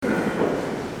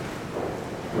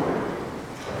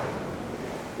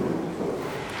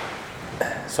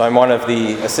So I'm one of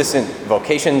the assistant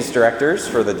vocations directors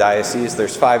for the diocese.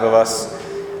 There's 5 of us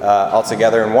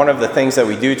altogether, and one of the things that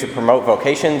we do to promote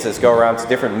vocations is go around to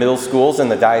different middle schools in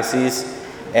the diocese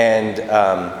and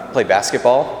play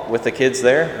basketball with the kids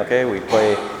there. Okay, we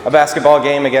play a basketball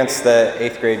game against the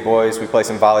 8th grade boys. We play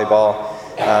some volleyball,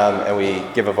 and we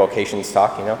give a vocations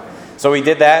talk, So we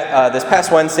did that. This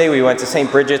past Wednesday, we went to St.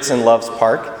 Bridget's in Loves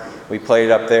Park. We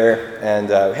played up there, and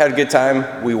we had a good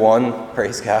time. We won,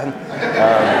 praise God.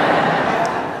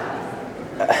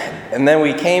 And then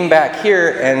we came back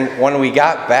here, and when we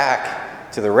got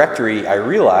back to the rectory, I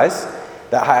realized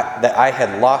that I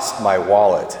had lost my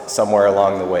wallet somewhere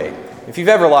along the way. If you've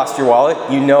ever lost your wallet,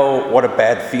 you know what a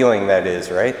bad feeling that is,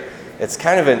 right? It's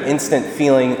kind of an instant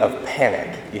feeling of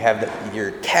panic. You have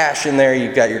your cash in there,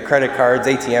 you've got your credit cards,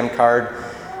 ATM card,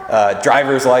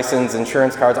 driver's license,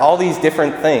 insurance cards, all these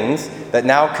different things that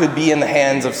now could be in the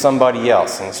hands of somebody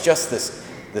else. And it's just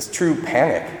this true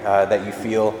panic that you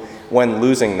feel when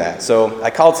losing that. So I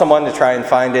called someone to try and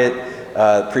find it.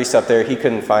 The priest up there, he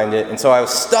couldn't find it. And so I was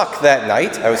stuck that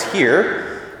night. I was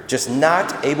here, just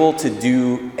not able to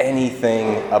do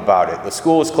anything about it. The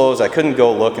school was closed. I couldn't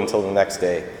go look until the next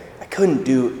day. I couldn't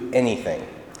do anything.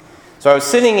 So I was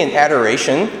sitting in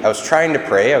adoration. I was trying to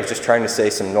pray. I was just trying to say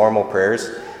some normal prayers,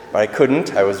 but I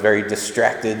couldn't. I was very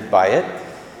distracted by it.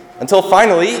 Until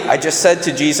finally, I just said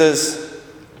to Jesus,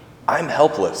 I'm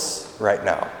helpless right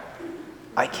now.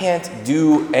 I can't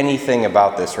do anything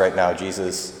about this right now,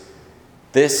 Jesus.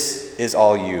 This is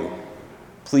all you.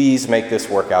 Please make this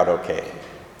work out okay.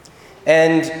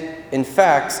 And in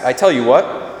fact, I tell you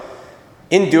what,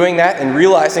 in doing that and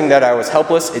realizing that I was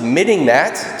helpless, admitting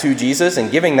that to Jesus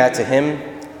and giving that to him,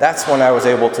 that's when I was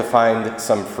able to find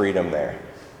some freedom there.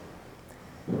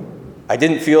 I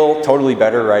didn't feel totally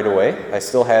better right away. I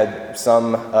still had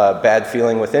some bad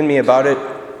feeling within me about it,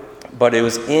 but it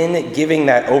was in giving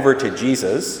that over to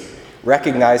Jesus,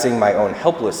 recognizing my own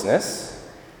helplessness,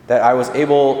 that I was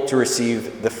able to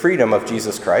receive the freedom of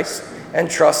Jesus Christ and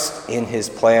trust in his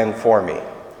plan for me.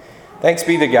 Thanks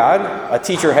be to God, a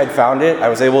teacher had found it. I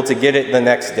was able to get it the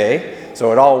next day,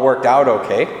 so it all worked out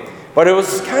okay. But it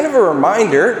was kind of a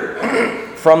reminder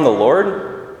from the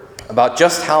Lord about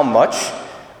just how much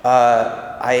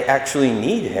I actually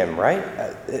need him, right?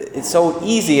 It's so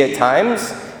easy at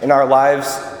times in our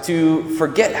lives to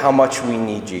forget how much we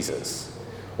need Jesus.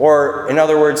 Or, in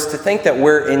other words, to think that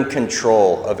we're in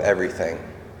control of everything.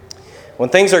 When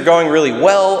things are going really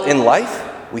well in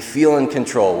life, we feel in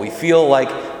control. We feel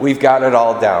like we've got it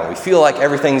all down. We feel like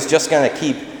everything's just going to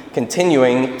keep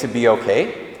continuing to be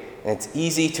okay. And it's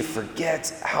easy to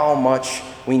forget how much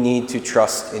we need to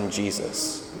trust in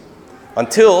Jesus.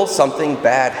 Until something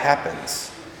bad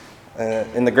happens.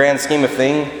 In the grand scheme of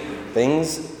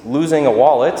things, losing a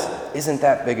wallet isn't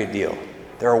that big a deal.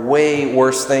 There are way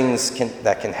worse things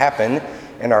that can happen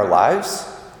in our lives,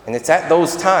 and it's at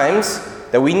those times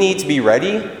that we need to be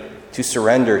ready to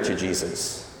surrender to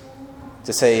Jesus.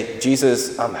 To say,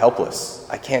 Jesus, I'm helpless.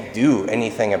 I can't do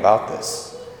anything about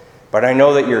this. But I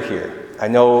know that you're here. I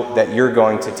know that you're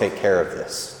going to take care of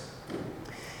this.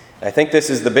 And I think this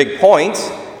is the big point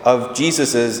of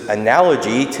Jesus'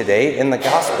 analogy today in the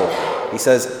gospel. He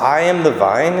says, I am the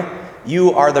vine,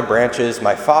 you are the branches,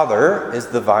 my Father is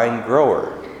the vine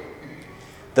grower.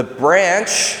 The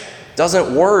branch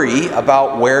doesn't worry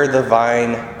about where the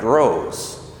vine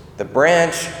grows. The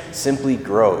branch simply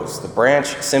grows. The branch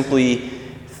simply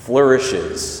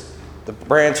flourishes. The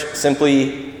branch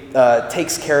simply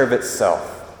takes care of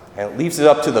itself. And it leaves it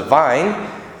up to the vine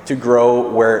to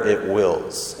grow where it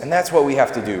wills. And that's what we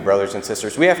have to do, brothers and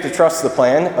sisters. We have to trust the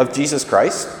plan of Jesus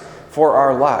Christ for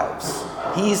our lives.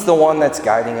 He's the one that's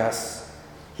guiding us.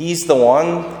 He's the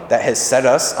one that has set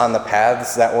us on the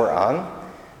paths that we're on.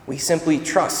 We simply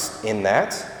trust in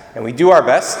that, and we do our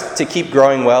best to keep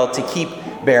growing well, to keep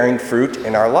bearing fruit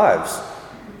in our lives.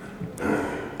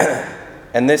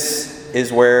 And this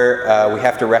is where we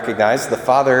have to recognize the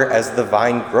Father as the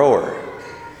vine grower.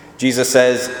 Jesus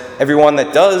says, everyone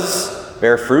that does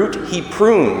bear fruit, he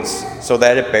prunes so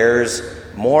that it bears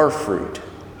more fruit.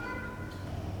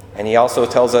 And he also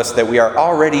tells us that we are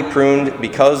already pruned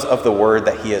because of the word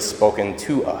that he has spoken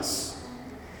to us.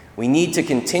 We need to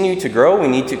continue to grow. We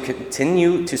need to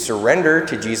continue to surrender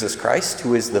to Jesus Christ,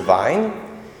 who is the vine,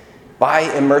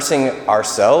 by immersing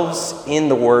ourselves in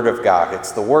the Word of God.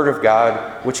 It's the Word of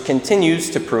God which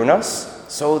continues to prune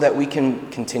us so that we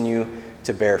can continue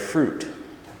to bear fruit.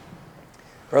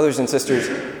 Brothers and sisters,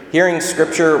 hearing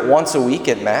Scripture once a week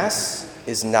at Mass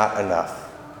is not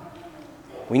enough.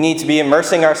 We need to be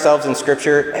immersing ourselves in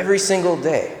Scripture every single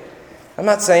day. I'm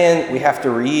not saying we have to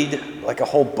read like a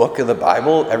whole book of the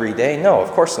Bible every day. No,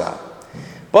 of course not.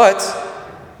 But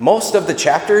most of the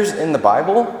chapters in the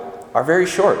Bible are very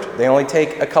short. They only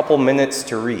take a couple minutes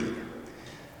to read.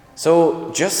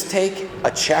 So just take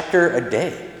a chapter a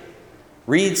day.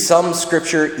 Read some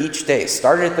scripture each day.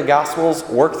 Start at the Gospels,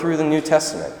 work through the New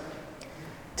Testament.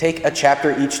 Take a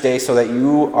chapter each day so that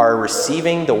you are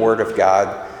receiving the Word of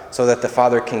God, so that the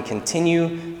Father can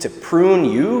continue to prune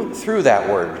you through that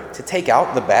Word, to take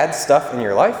out the bad stuff in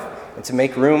your life and to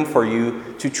make room for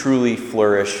you to truly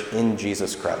flourish in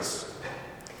Jesus Christ.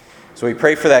 So we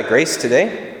pray for that grace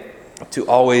today, to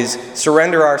always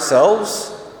surrender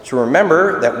ourselves, to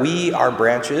remember that we are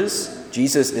branches.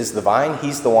 Jesus is the vine.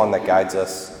 He's the one that guides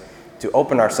us. To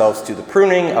open ourselves to the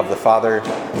pruning of the Father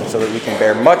so that we can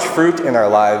bear much fruit in our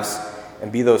lives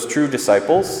and be those true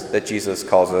disciples that Jesus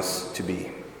calls us to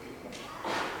be.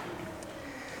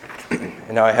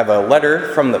 And now I have a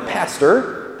letter from the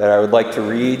pastor that I would like to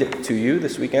read to you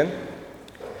this weekend.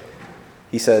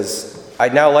 He says,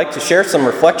 "I'd now like to share some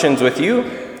reflections with you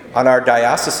on our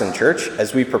diocesan church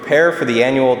as we prepare for the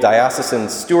annual diocesan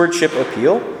stewardship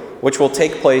appeal, which will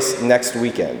take place next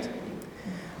weekend.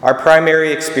 Our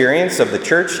primary experience of the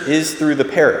church is through the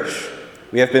parish.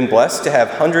 We have been blessed to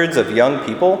have hundreds of young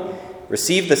people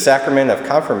receive the sacrament of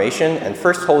confirmation and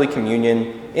First Holy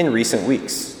Communion in recent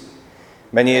weeks.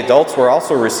 Many adults were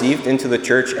also received into the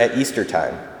church at Easter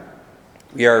time.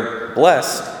 We are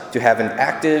blessed to have an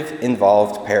active,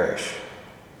 involved parish.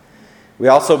 We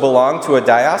also belong to a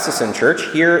diocesan church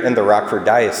here in the Rockford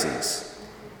Diocese.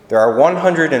 There are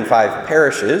 105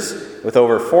 parishes with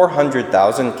over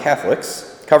 400,000 Catholics,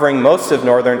 covering most of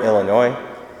northern Illinois,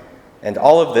 and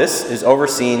all of this is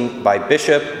overseen by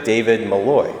Bishop David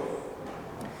Malloy.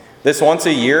 This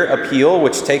once-a-year appeal,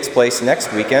 which takes place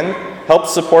next weekend,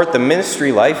 helps support the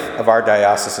ministry life of our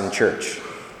diocesan church.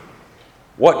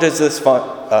 What does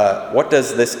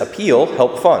this appeal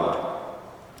help fund?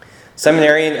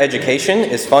 Seminarian education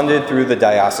is funded through the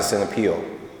diocesan appeal.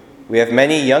 We have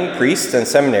many young priests and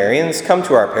seminarians come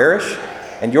to our parish,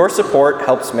 and your support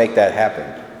helps make that happen.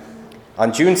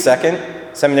 On June 2nd,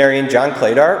 seminarian John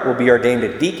Cladar will be ordained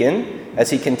a deacon as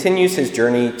he continues his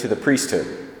journey to the priesthood.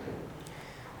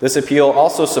 This appeal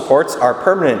also supports our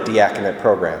permanent diaconate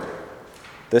program.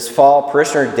 This fall,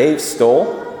 parishioner Dave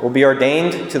Stoll will be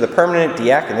ordained to the permanent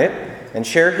diaconate and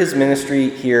share his ministry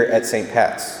here at St.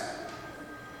 Pat's.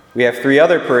 We have 3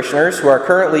 other parishioners who are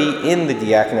currently in the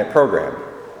diaconate program.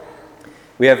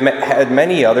 We have had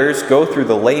many others go through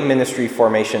the lay ministry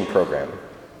formation program.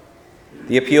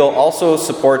 The appeal also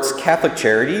supports Catholic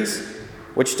Charities,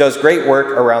 which does great work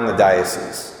around the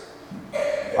diocese.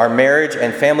 Our Marriage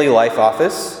and Family Life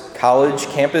Office, College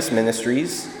Campus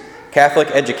Ministries, Catholic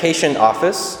Education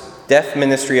Office, Deaf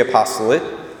Ministry Apostolate,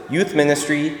 Youth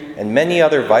Ministry, and many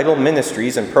other vital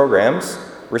ministries and programs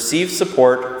receive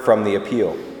support from the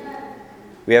appeal.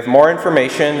 We have more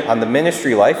information on the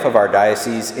ministry life of our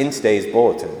diocese in today's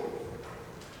bulletin.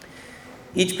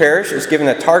 Each parish is given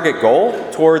a target goal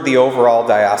toward the overall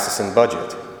diocesan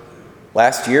budget.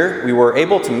 Last year, we were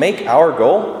able to make our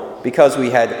goal because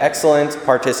we had excellent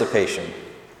participation.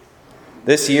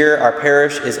 This year, our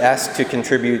parish is asked to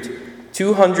contribute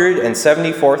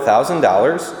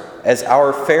 $274,000 as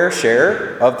our fair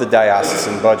share of the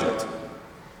diocesan budget.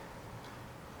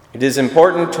 It is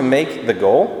important to make the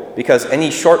goal because any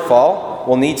shortfall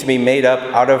will need to be made up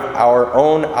out of our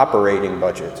own operating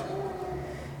budget.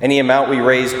 Any amount we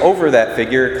raise over that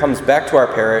figure comes back to our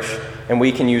parish, and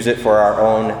we can use it for our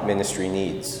own ministry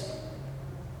needs.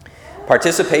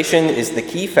 Participation is the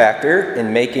key factor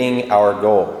in making our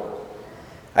goal.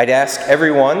 I'd ask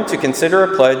everyone to consider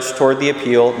a pledge toward the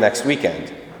appeal next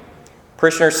weekend.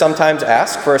 Parishioners sometimes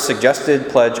ask for a suggested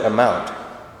pledge amount.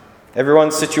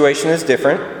 Everyone's situation is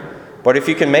different, but if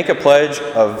you can make a pledge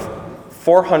of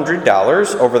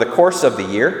 $400 over the course of the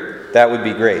year, that would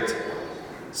be great.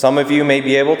 Some of you may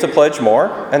be able to pledge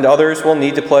more, and others will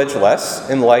need to pledge less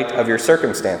in light of your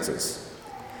circumstances.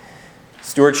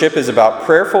 Stewardship is about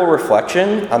prayerful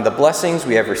reflection on the blessings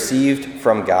we have received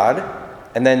from God,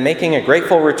 and then making a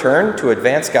grateful return to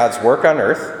advance God's work on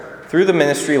earth through the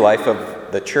ministry life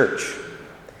of the church.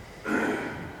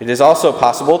 It is also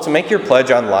possible to make your pledge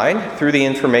online through the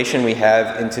information we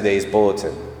have in today's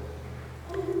bulletin.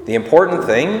 The important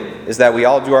thing is that we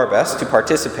all do our best to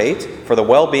participate for the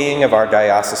well-being of our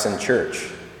diocesan church.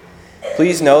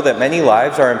 Please know that many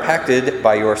lives are impacted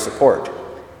by your support,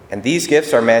 and these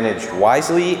gifts are managed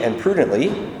wisely and prudently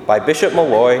by Bishop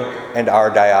Malloy and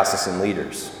our diocesan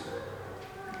leaders.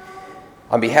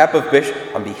 On behalf of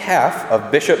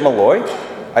Bishop Malloy,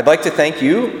 I'd like to thank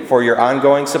you for your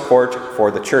ongoing support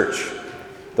for the church.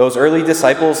 Those early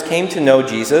disciples came to know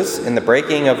Jesus in the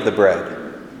breaking of the bread.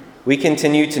 we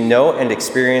continue to know and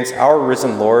experience our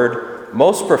risen Lord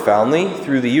most profoundly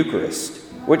through the Eucharist,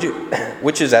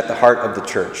 which is at the heart of the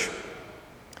Church.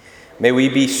 May we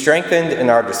be strengthened in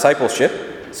our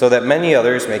discipleship so that many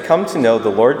others may come to know the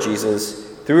Lord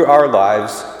Jesus through our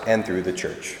lives and through the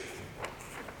Church.